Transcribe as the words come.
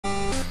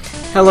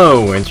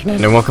Hello, Internet,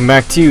 and welcome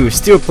back to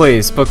Steel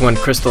Plays Pokemon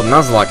Crystal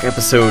Nuzlocke,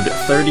 episode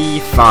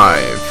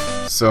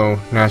 35. So,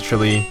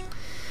 naturally,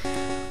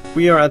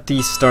 we are at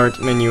the start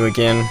menu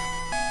again.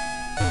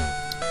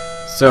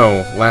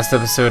 So, last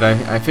episode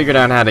I figured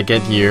out how to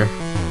get here.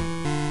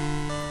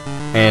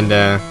 And,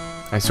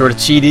 I sort of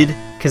cheated,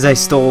 because I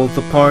stole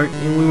the part,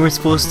 and we weren't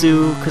supposed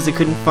to, because I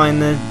couldn't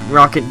find the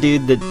rocket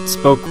dude that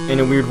spoke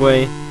in a weird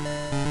way.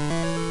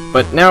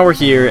 But now we're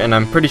here, and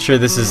I'm pretty sure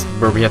this is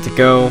where we have to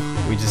go.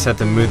 We just have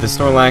to move the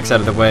Snorlax out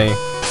of the way.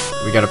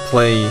 We gotta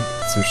play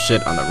some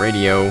shit on the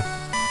radio.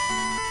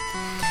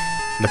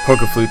 The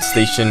Pokeflute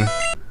station.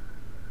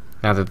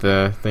 Now that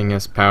the thing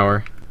has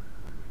power.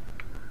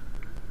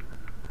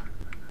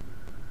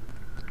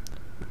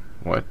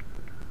 What?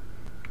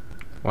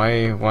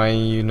 Why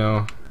you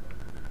know?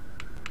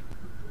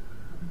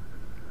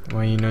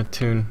 Why you know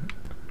tune?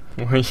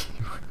 Why?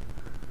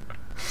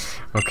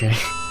 Okay.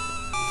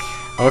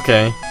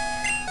 Okay.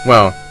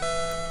 Well,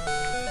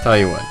 tell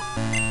you what.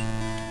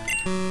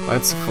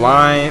 Let's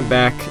fly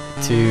back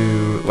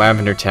to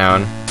Lavender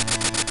Town.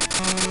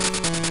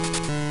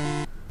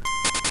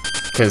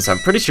 Because I'm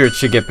pretty sure it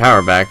should get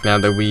power back now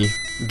that we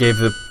gave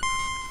the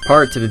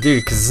part to the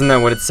dude. Because isn't that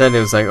what it said? It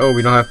was like, oh,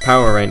 we don't have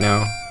power right now.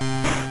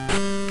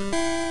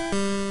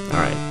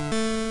 Alright.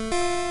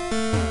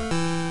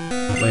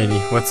 Lady,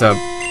 what's up?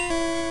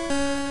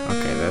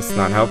 Okay, that's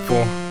not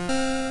helpful.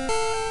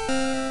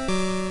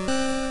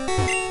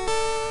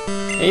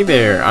 Hey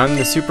there, I'm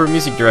the Super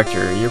Music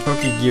Director. Your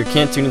Pokegear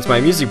can't tune into my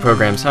music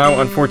programs.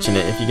 How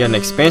unfortunate. If you get an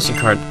expansion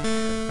card...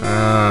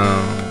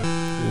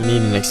 Oh... You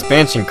need an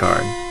expansion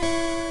card.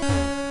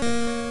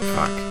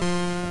 Fuck.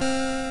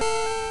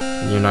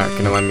 You're not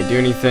gonna let me do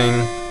anything?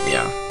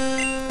 Yeah.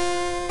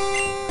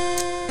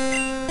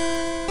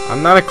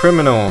 I'm not a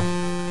criminal.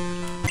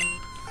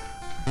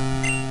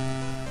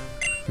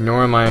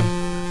 Nor am I...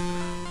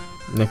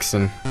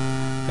 Nixon.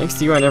 Thanks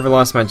to you, I never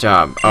lost my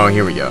job. Oh,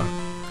 here we go.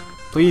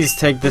 Please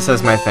take this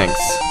as my thanks.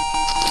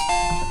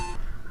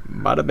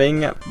 Bada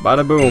bing,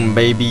 bada boom,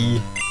 baby.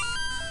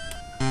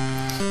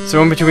 So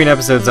in between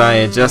episodes I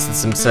adjusted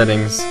some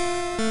settings.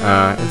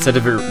 Instead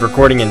of it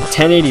recording in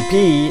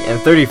 1080p and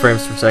 30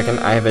 frames per second,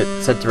 I have it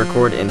set to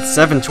record in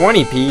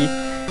 720p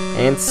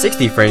and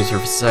 60 frames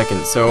per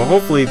second. So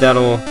hopefully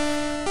that'll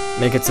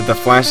make it so the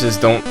flashes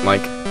don't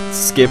like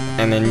skip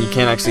and then you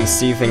can't actually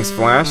see things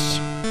flash.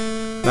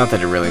 Not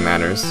that it really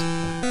matters.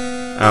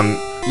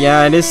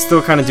 Yeah, it is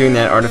still kind of doing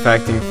that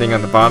artifacting thing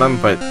on the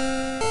bottom, but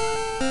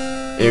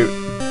it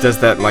does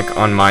that like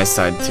on my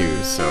side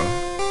too, so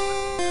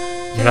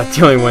you're not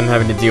the only one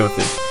having to deal with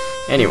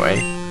it.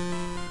 Anyway,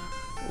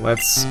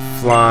 let's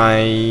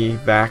fly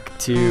back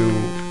to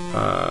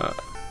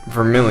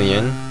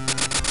Vermilion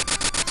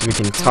so we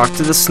can talk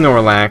to the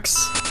Snorlax.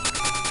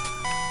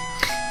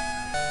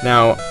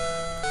 Now,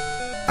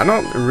 I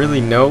don't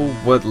really know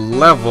what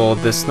level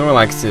this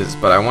Snorlax is,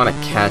 but I want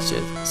to catch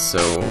it.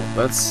 So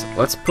let's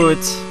put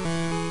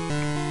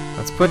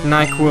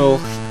NyQuil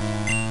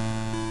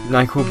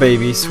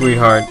baby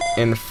sweetheart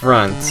in the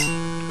front,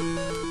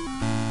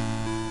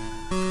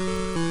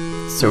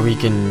 so he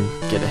can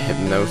get a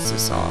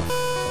hypnosis off.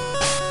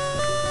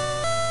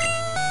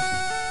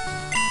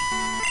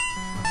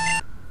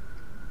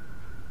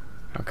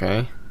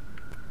 Okay.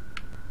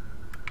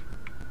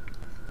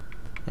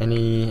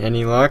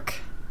 Any luck?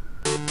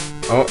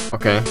 Oh,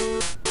 okay.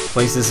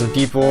 Places and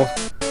People,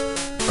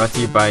 brought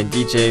to you by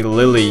DJ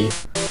Lily.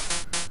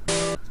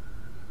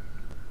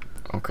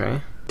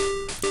 Okay.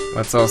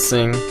 Let's all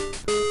sing.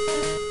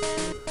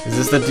 Is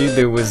this the dude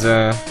that was,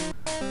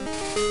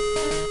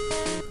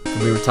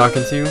 we were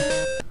talking to?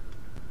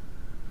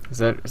 Is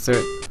there...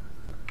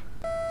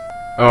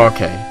 Oh,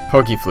 okay.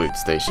 Pokeflute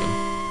station.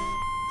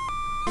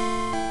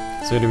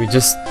 So do we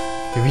just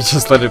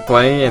let it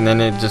play and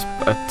then it just,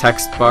 a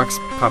text box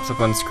pops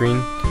up on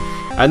screen?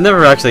 I've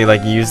never actually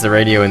like used the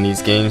radio in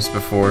these games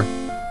before.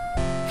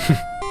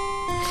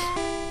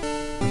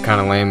 I'm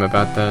kinda lame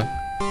about that.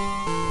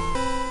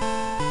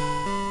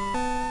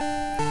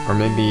 Or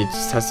maybe it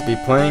just has to be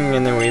playing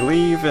and then we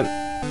leave and...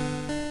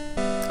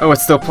 Oh,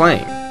 it's still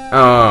playing.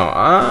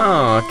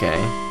 Oh, okay.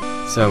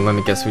 So let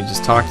me guess we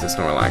just talked to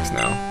Snorlax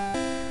now.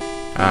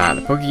 Ah,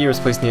 the Pokegear was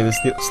placed near the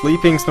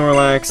sleeping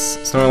Snorlax.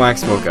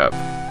 Snorlax woke up.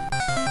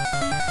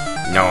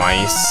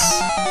 Nice.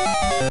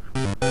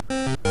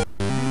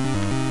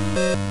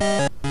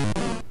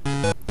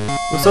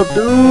 What's up,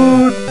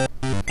 dude?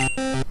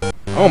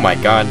 Oh my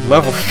god,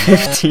 level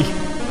 50.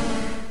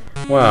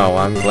 Well,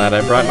 I'm glad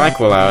I brought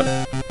NyQuil out.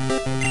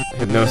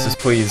 Hypnosis,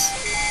 please.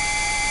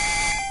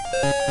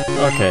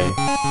 Okay.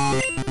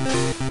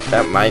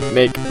 That might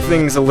make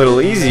things a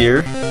little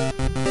easier.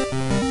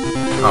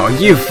 Oh,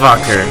 you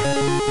fucker!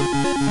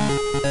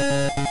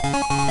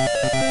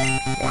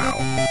 Wow.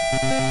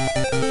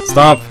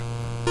 Stop!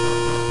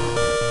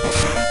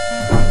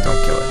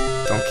 Don't kill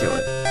it. Don't kill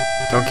it.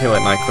 Don't kill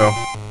it, NyQuil.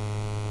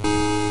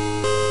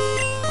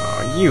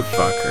 Oh, you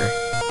fucker.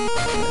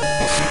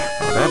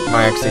 Oh, that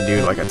might actually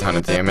do like a ton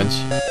of damage.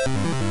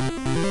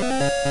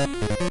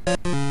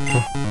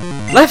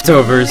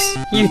 Leftovers?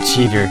 You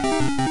cheater.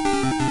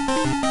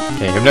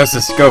 Okay,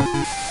 hypnosis, go!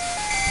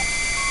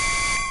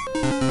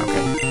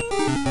 Okay.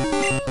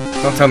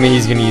 Don't tell me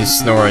he's gonna use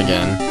Snore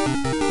again.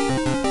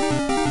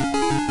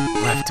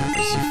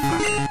 Leftovers, you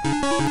fucker.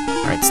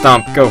 Alright,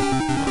 stomp, go!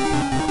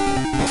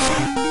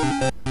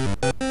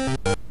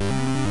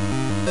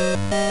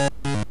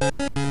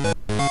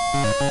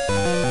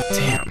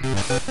 Damn.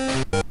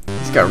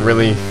 He's got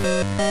really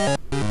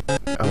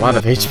a lot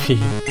of HP.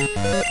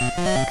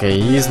 Okay,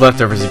 he used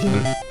leftovers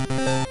again.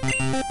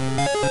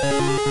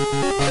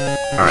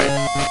 Alright.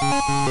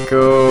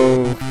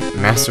 Go...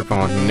 Master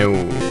Ball, no.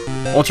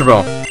 Ultra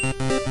Ball.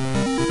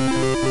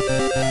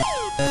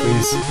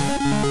 Please.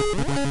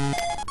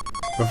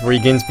 Before he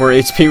gains more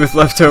HP with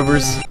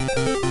leftovers.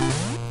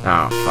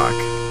 Oh, fuck.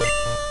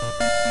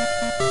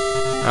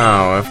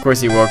 Oh, of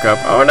course he woke up.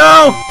 Oh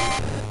no!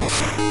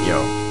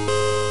 Yo.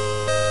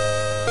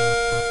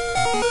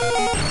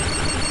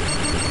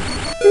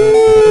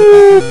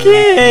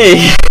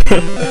 Okay!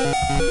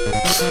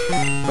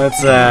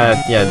 Let's,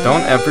 yeah,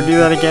 don't ever do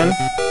that again.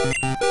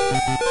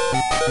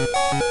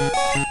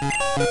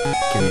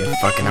 Give me a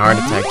fucking heart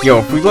attack. Yo,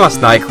 if we lost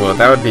NyQuil,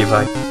 that would be,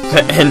 like,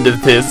 the end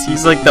of this.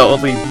 He's, like, the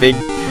only big,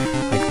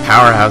 like,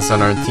 powerhouse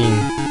on our team.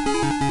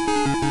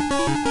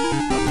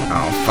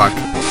 Oh, fuck.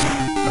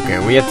 Okay,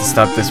 we have to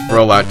stop this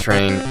rollout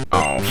train.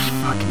 Oh,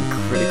 fucking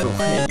critical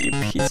hit, you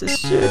piece of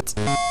shit.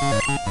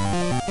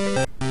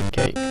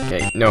 Okay,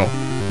 okay, no.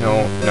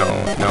 No, no,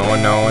 no,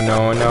 no,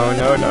 no, no,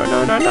 no, no,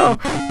 no, no, no.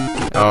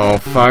 Oh,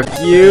 fuck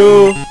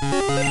you!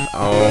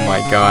 Oh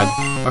my god.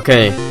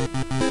 Okay.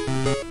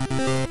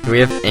 Do we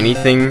have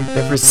anything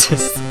that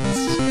resists?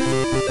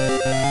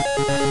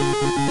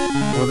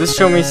 Will this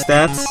show me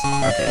stats?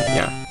 Okay,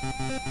 yeah.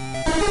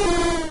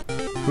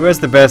 Who has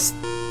the best?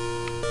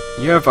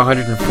 You have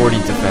 140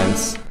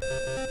 defense.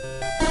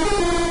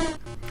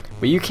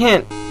 But you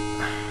can't...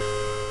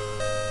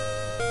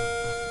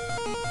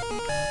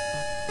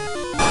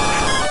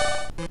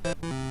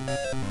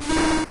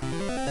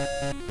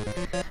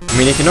 I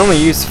mean, you can only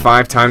use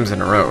 5 times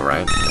in a row,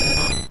 right?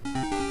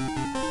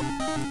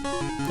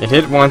 It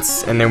hit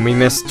once, and then we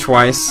missed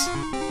twice.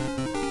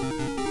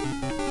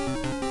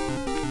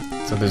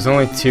 So there's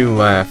only 2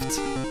 left.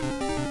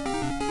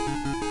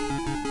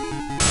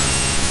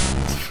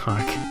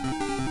 Fuck.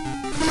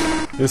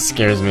 This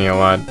scares me a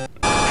lot.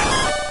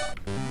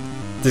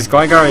 Does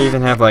Gligar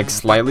even have, like,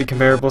 slightly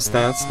comparable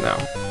stats? No.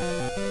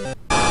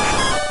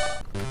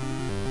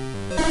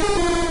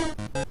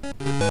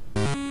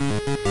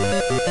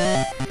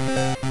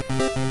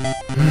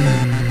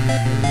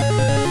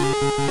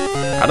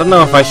 I don't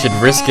know if I should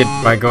risk it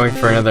by going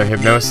for another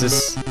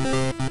hypnosis.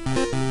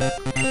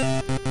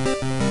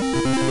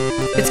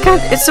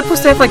 It's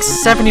supposed to have like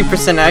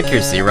 70%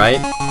 accuracy, right?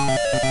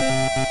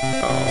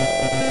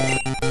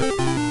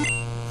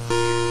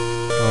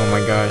 Oh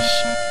my gosh.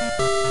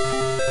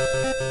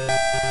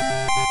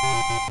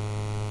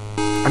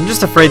 I'm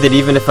just afraid that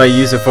even if I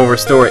use a full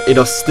restore,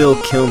 it'll still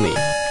kill me.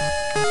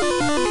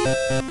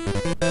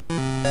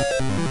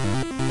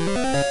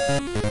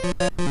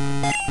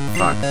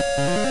 Fuck.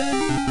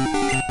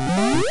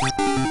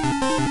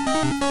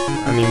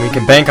 I mean, we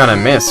can bank on a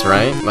miss,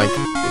 right? Like,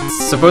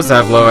 it's supposed to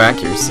have low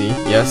accuracy.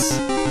 Yes?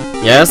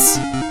 Yes?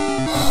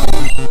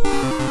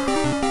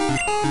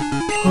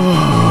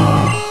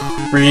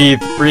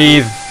 Breathe,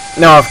 breathe.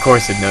 No, of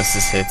course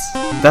hypnosis hits.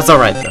 That's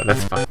alright though,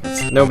 that's fine.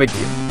 That's no big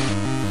deal.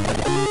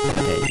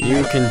 Okay,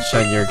 you can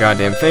shut your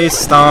goddamn face.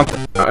 Stomp.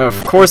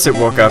 Of course it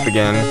woke up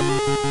again.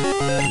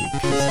 You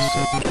piece of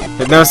shit.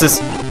 Hypnosis!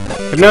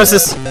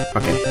 Hypnosis!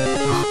 Okay.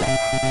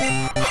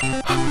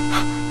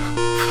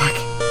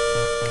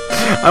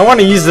 I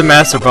want to use the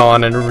Master Ball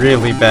on it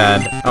really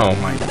bad. Oh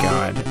my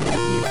god.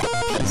 You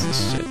piece of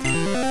shit.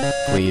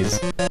 Please.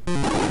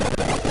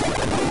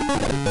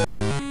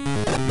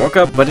 Woke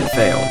up, but it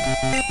failed.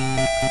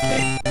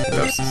 Okay,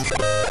 hypnosis.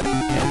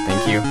 Okay,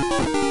 thank you.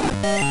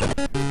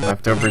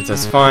 Leftovers,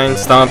 that's fine.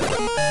 Stomp.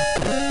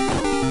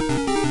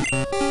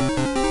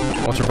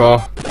 Ultra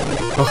Ball.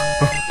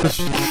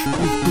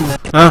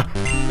 Ah,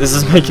 this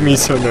is making me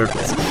so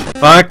nervous.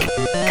 Fuck!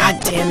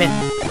 God damn it!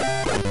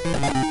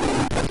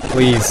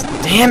 Please.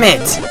 Damn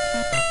it!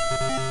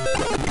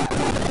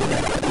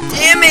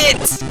 Damn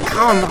it!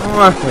 Come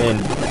on!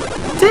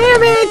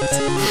 Damn it!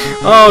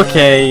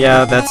 Okay,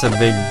 yeah, that's a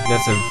big,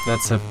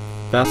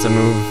 that's a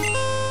move.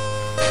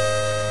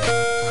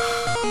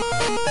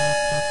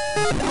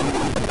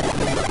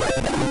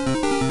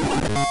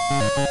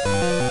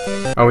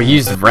 Oh, we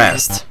used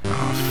rest.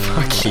 Oh,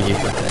 fuck you.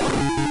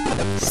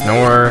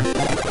 Snore.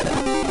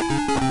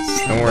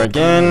 Snore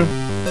again.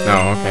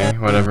 Oh, okay,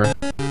 whatever.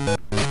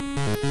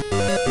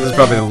 This is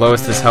probably the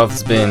lowest his health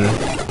has been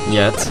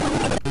yet.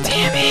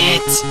 Damn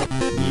it!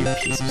 You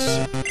piece of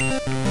shit.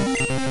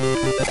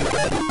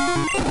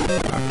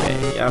 Okay,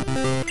 yep.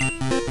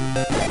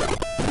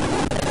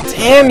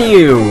 Damn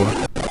you!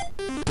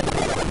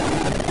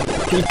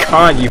 Be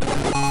caught, you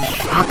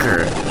fucker.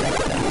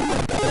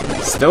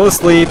 Still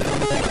asleep.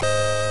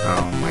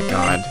 Oh my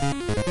god.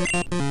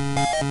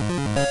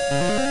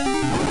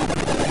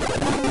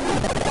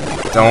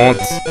 Don't.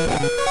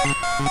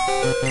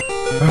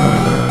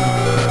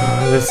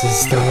 This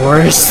is the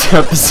worst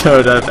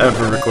episode I've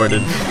ever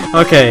recorded.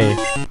 Okay.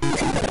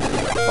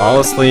 Fall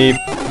asleep.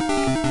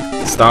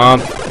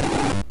 Stomp.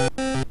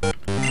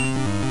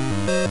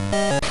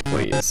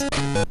 Please.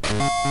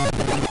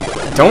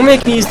 Don't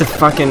make me use the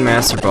fucking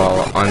Master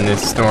Ball on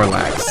this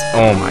Snorlax.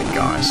 Oh my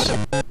gosh.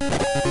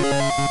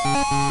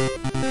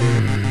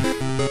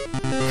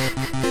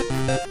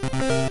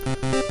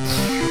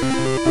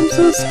 I'm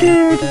so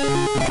scared.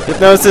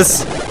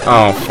 Hypnosis.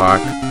 Oh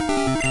fuck.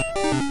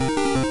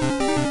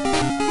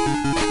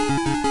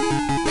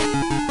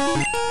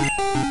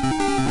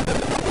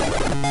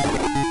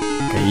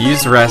 Okay,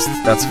 use rest.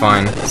 That's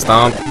fine.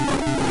 Stomp.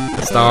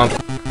 Stomp.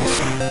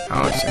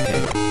 Ouch.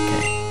 Okay.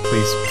 Okay.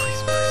 Please.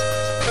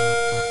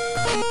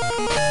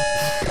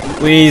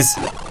 Please.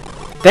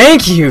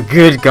 Thank you!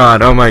 Good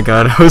god, oh my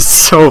god, I was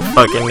so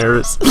fucking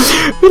nervous.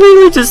 We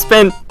literally just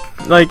spent,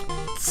 like,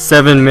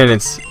 7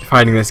 minutes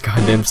fighting this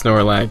goddamn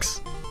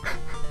Snorlax.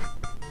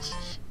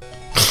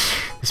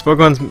 This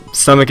Pokemon's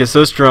stomach is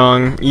so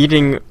strong,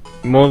 eating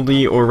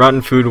moldy or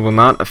rotten food will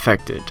not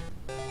affect it.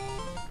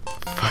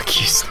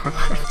 Fuck you,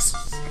 Snorlax.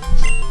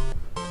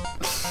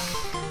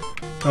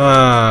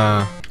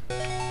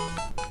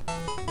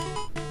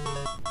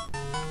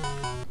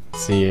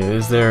 Let's see,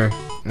 is there...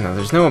 No,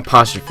 there's no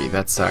apostrophe,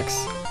 that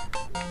sucks.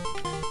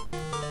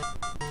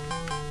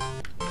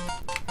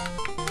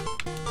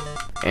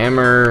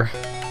 Amber.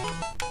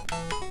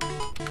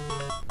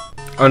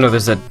 Oh no,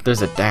 there's a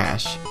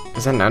dash.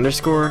 Is that an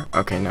underscore?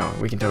 Okay, no,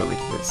 we can totally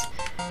do this.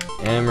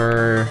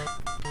 Amber.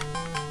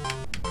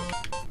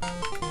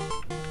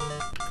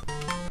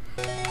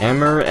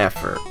 Amber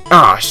effort.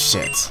 Oh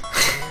shit.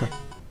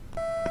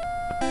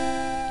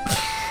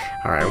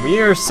 Alright,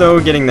 we are so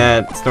getting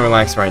that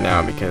Snorlax right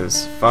now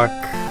because fuck,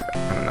 I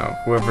don't know,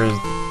 whoever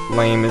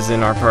lame is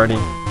in our party.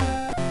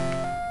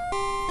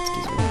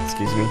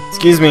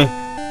 Excuse me.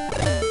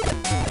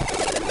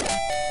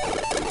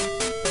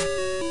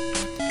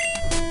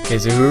 Okay,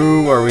 so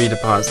who are we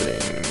depositing?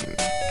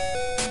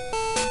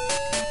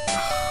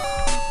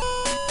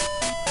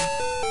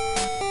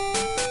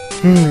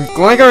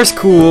 Gligar's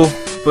cool,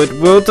 but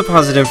we'll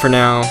deposit him for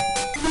now.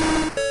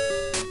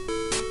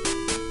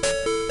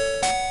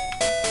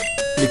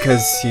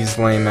 Because he's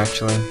lame,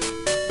 actually.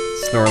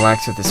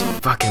 Snorlax with his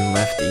fucking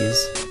lefties.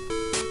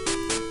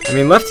 I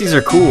mean, lefties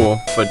are cool,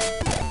 but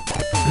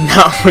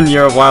not when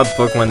you're a wild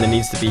Pokemon that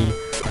needs to be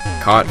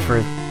caught for,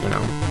 you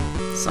know,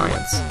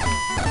 science.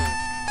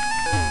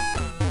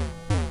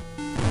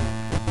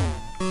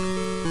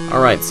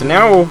 Alright, so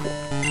now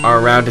our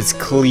route is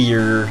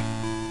clear.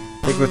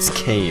 Diglett's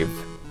cave.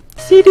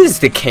 See, it is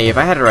the cave.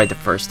 I had it right the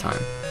first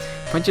time.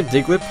 A bunch of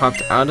Diglett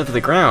popped out of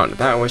the ground.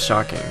 That was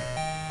shocking.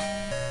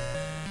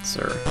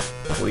 Sir,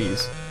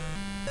 please.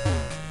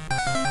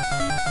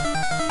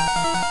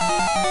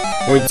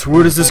 Wait, so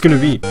what is this gonna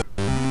be?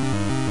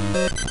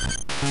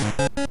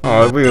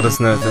 Oh, it wiggled its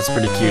nose. That's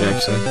pretty cute,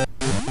 actually.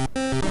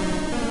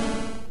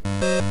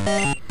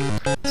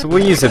 So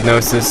we'll use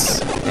Hypnosis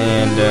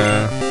and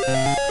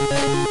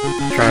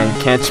try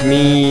and catch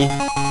me.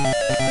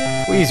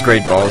 We'll use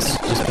Great Balls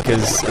just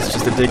because it's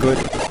just a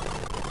Diglett.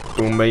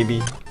 Boom,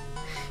 baby.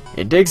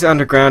 It digs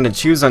underground and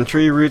chews on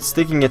tree roots,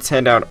 sticking its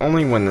head out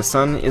only when the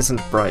sun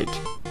isn't bright.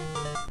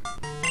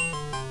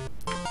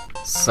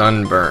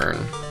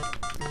 Sunburn.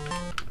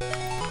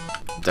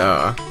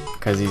 Duh.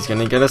 Because he's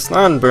gonna get a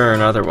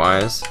sunburn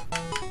otherwise.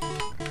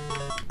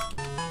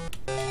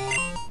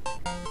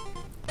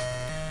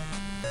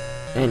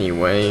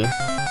 Anyway.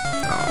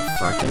 Oh,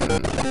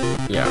 fucking...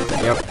 Yeah,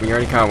 yep, we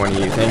already caught one of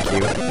you, thank you.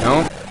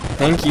 No,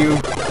 thank you.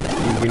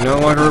 We no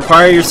longer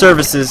require your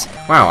services.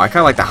 Wow, I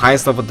caught like the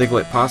highest level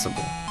Diglett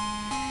possible.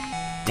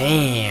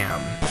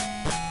 Damn.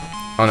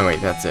 Oh no,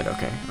 wait, that's it,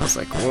 okay. I was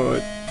like,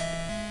 what?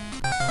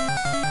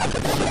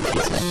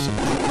 Piece of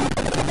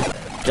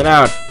shit. Get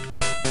out!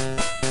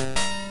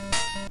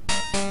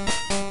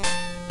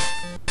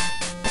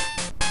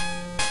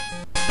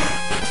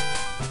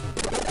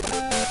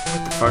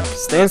 What the fuck?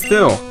 Stand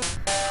still!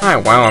 Hi,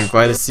 wow, I'm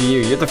glad to see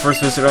you. You're the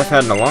first visitor I've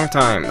had in a long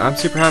time. I'm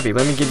super happy.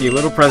 Let me give you a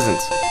little present.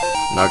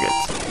 Nugget.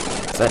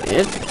 Is that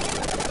it?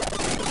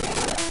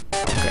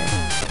 Okay.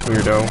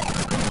 Weirdo.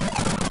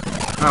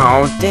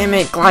 Oh, damn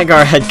it,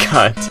 Gligar had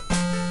cut.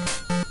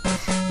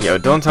 Yo,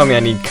 don't tell me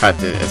I need cut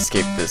to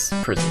escape this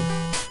prison.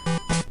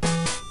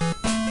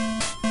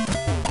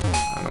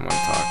 I don't want to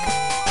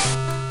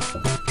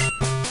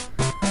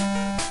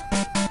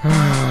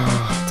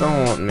talk.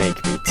 Don't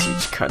make me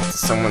teach cut to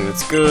someone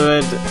that's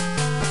good.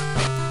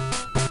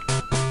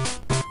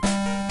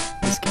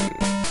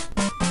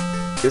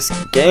 This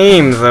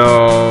game,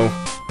 though.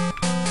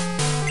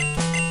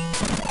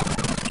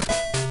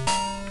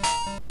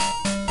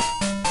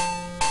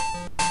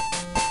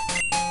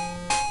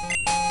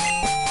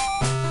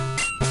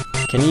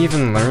 Can you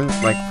even learn?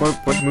 Like,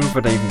 what move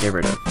would I even get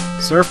rid of?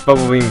 Surf,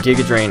 Bubble Beam,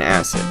 Giga Drain,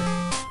 Acid.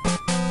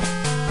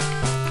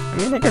 I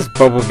mean, I guess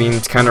Bubble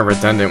Beam's kind of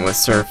redundant with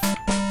Surf.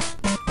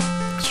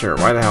 Sure,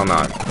 why the hell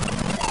not?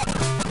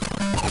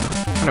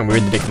 Kind of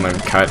weird that it can learn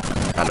Cut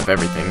out of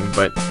everything,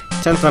 but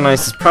 10th on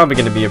Ice is probably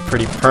going to be a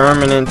pretty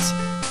permanent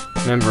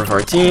member of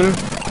our team.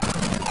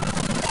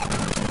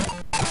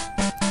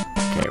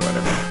 Okay,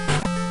 whatever.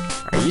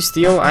 Are you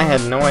Steel? I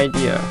had no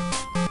idea.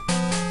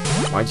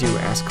 Why'd you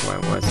ask who I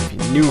was if you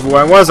knew who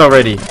I was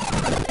already?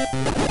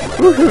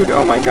 Woohoo!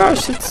 Oh my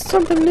gosh, it's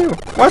something new.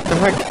 What the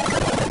heck?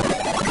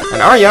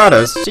 And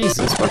Ariados?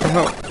 Jesus, what the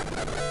hell?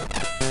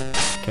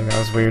 Okay, that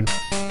was weird.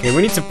 Okay,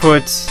 we need to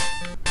put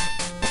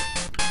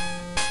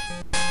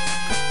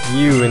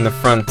you in the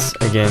front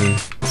again,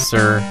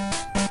 sir.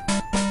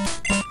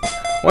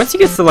 Once he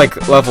gets to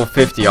like level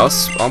 50, I'll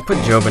put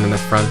Jobin in the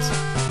front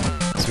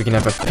so we can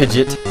have a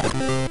Pidgeot.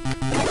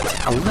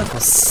 A level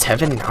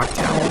 7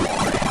 Noctowl?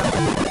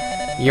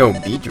 Yo,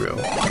 Beedrill.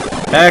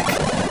 Heck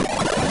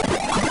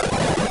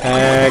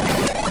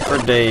for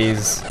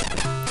days.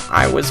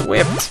 I was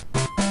whipped.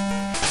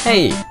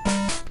 Hey,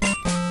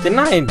 didn't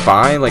I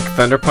buy like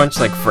Thunder Punch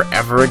like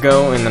forever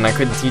ago and then I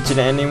couldn't teach it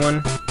to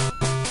anyone?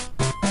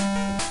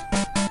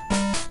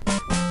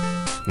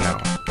 No.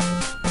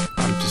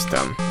 I'm just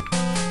dumb.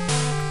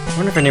 I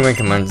wonder if anyone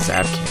can learn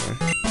Zap Cannon.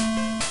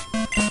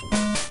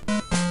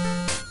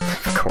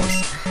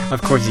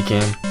 Of course you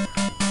can.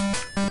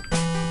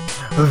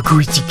 Of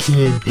course you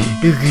can. Of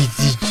course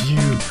it's you.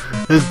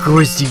 Of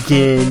course you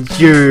can.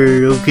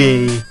 Sure,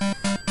 okay.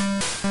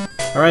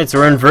 Alright, so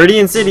we're in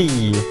Viridian City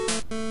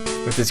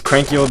with this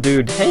cranky old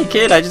dude. Hey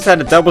kid, I just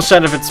had a double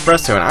shot of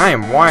espresso and I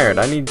am wired.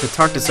 I need to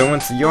talk to someone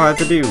so you'll have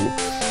to do.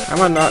 I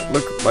might not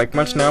look like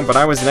much now, but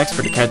I was an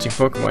expert at catching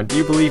Pokemon. Do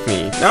you believe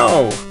me?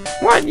 No!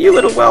 What, you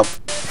little whelp?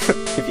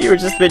 If you were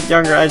just a bit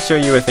younger, I'd show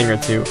you a thing or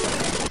two.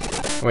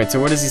 Wait, so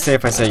what does he say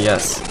if I say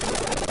yes?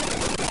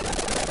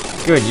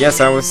 Good,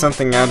 yes, I was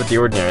something out of the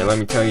ordinary, let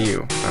me tell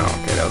you.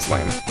 Oh, okay, that was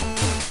lame.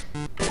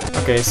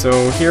 Okay,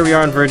 so here we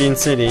are in Viridian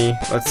City.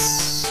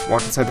 Let's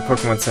walk inside the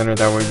Pokemon Center,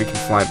 that way we can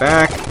fly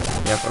back.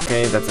 Yep,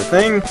 okay, that's a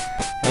thing.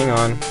 Hang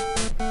on.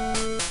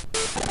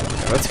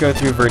 Okay, let's go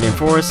through Viridian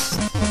Forest.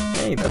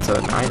 Hey, that's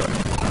an item.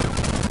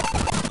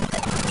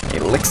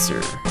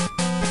 Elixir.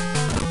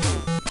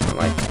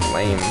 Like,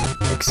 lame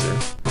elixir.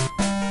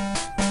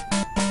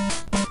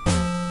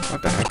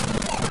 What the heck?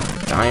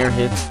 Dire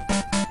hit.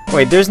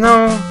 Wait, there's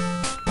no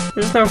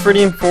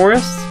Viridian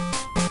Forest?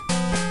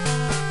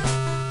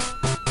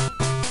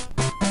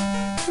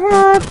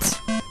 What?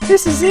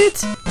 This is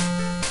it?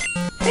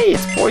 Hey,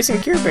 it's Poison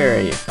Cure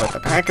Berry, but the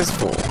pack is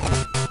full.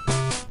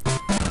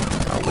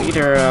 A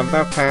liter of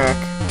the pack.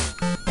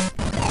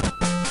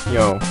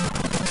 Yo.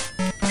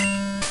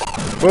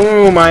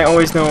 Boom, I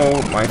always know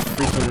my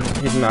freaking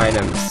hidden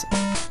items.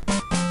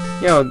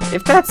 Yo,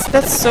 if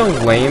that's so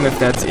lame if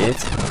that's it.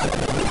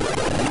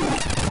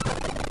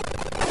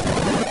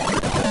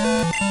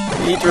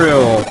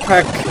 Beedrill,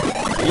 peck,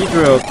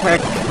 Beedrill,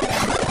 peck,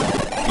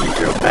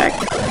 Beedrill, peck.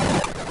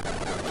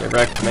 Get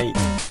wrecked, mate.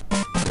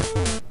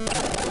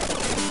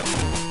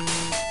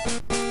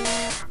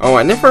 Oh,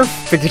 I never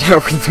figured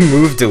out what the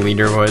move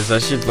deleter was. I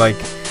should, like,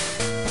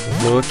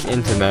 look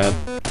into that.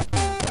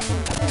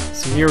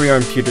 So here we are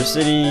in Pewter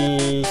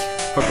City,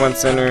 Pokemon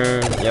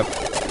Center, yep.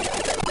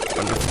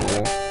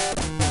 Wonderful.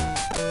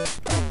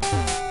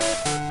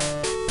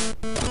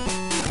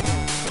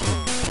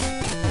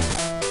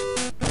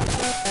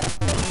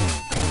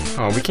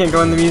 Oh, we can't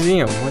go in the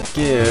museum. What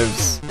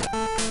gives?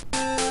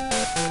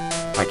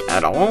 Like,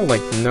 at all?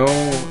 Like, no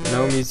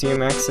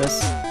museum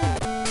access?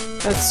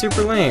 That's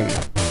super lame.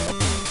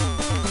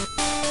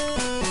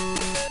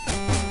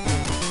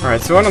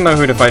 Alright, so I don't know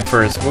who to fight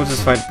first. We'll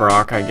just fight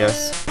Brock, I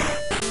guess.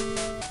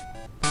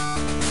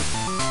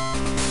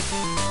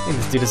 Hey,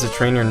 this dude has a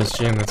trainer in his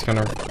gym. That's kind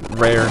of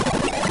rare.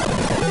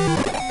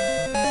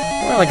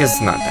 Well, I guess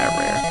it's not that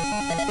rare.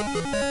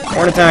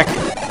 Horn attack!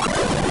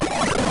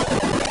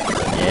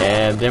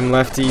 Yeah, them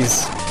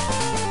lefties.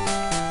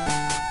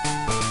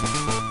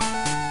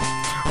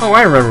 Oh,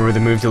 I remember where the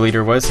move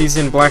deleter was. He's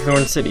in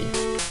Blackthorn City.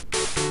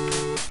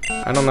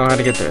 I don't know how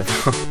to get there,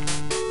 though.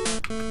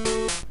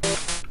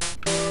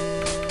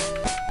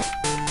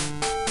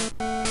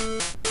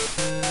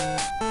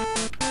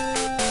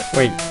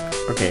 Wait,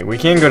 okay, we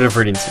can go to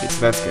Viridian City, so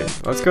that's good.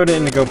 Let's go to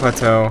Indigo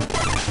Plateau.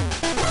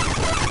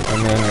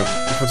 And then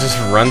we'll just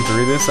run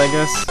through this, I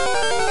guess.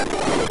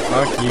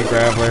 Fuck you,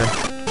 Graveler.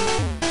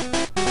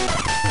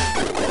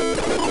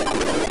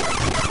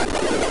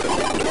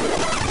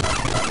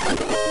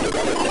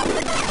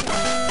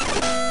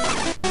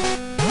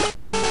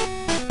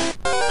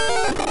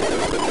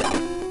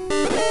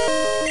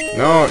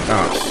 No,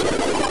 oh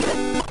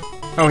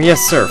shit. Oh, he has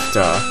Surf,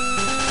 duh.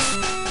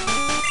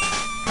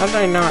 How did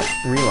I not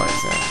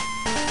realize that?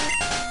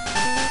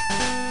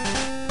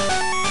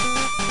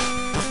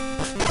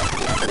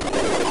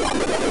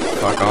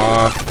 Fuck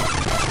off.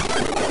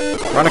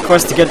 We're on a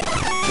quest to get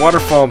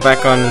Waterfall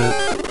back on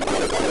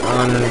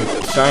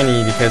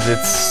Shiny because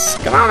it's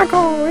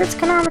canonical! It's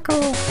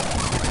canonical!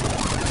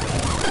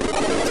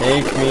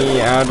 Take me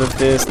out of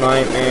this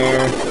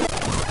nightmare.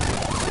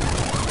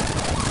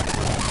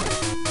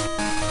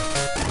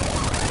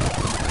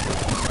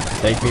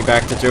 Take me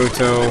back to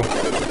Johto.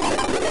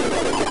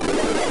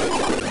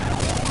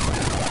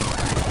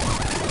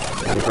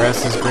 And the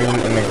grass is green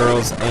and the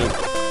girls ain't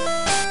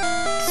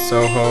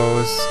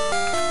Sohos.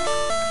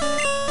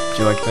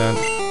 Do you like that?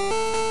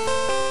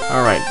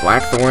 Alright,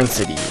 Blackthorn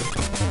City.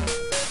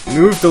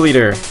 Move the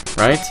leader,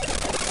 right?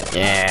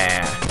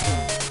 Yeah.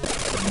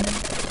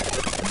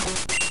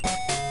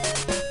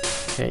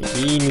 Okay,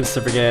 he needs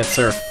to forget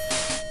Surf.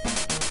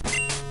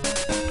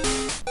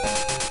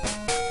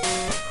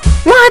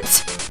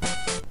 What?!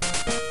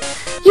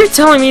 You're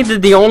telling me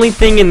that the only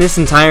thing in this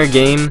entire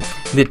game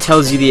that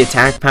tells you the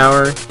attack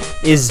power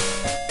is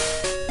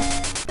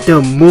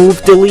the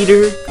move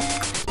deleter?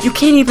 You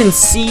can't even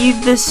see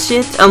this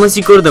shit unless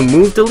you go to the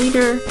move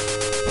deleter?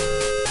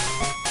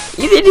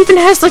 It even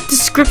has like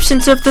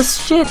descriptions of this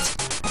shit.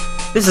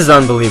 This is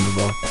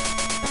unbelievable.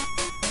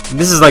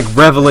 This is like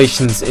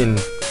revelations in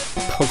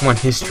Pokemon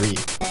history.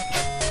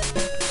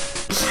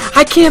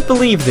 I can't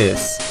believe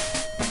this.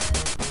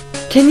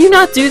 Can you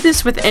not do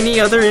this with any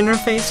other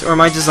interface, or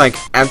am I just like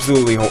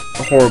absolutely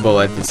horrible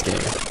at this game?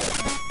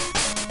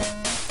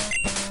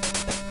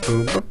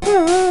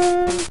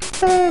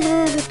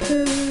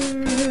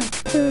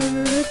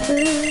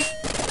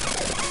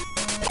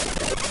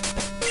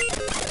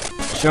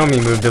 Show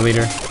me, move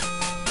deleter.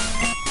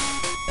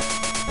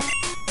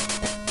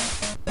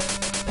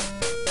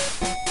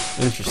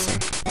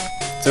 Interesting.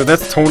 So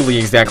that's totally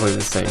exactly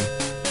the same.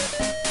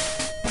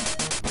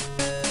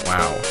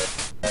 Wow.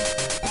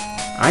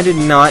 I did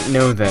not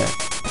know that.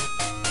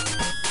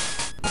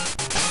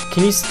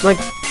 Can you, like,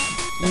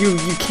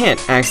 you can't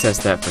access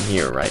that from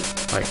here, right?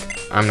 Like,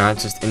 I'm not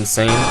just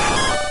insane.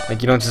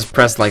 Like, you don't just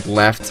press, like,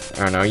 left.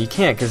 I don't know, you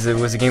can't, because it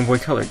was a Game Boy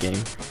Color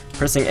game.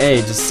 Pressing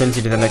A just sends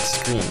you to the next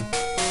screen.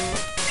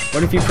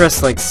 What if you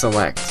press, like,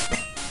 select?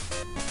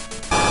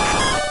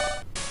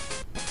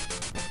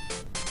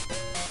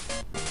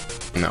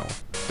 No,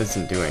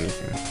 doesn't do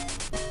anything.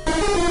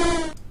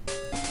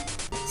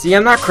 See,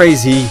 I'm not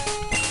crazy.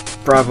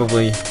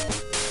 Probably.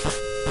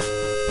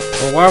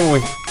 Well,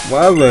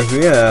 while we're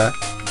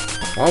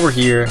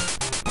here,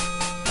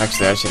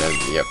 actually, I should end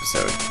the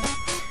episode.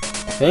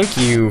 Thank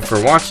you for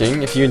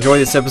watching. If you enjoyed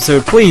this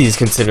episode, please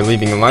consider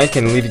leaving a like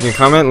and leaving a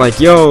comment like,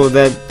 yo,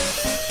 that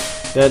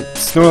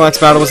Snorlax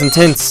battle was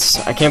intense.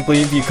 I can't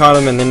believe you caught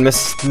him and then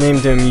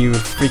misnamed him, you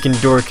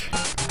freaking dork.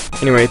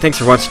 Anyway, thanks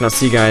for watching. I'll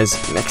see you guys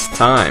next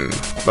time.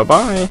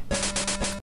 Bye-bye.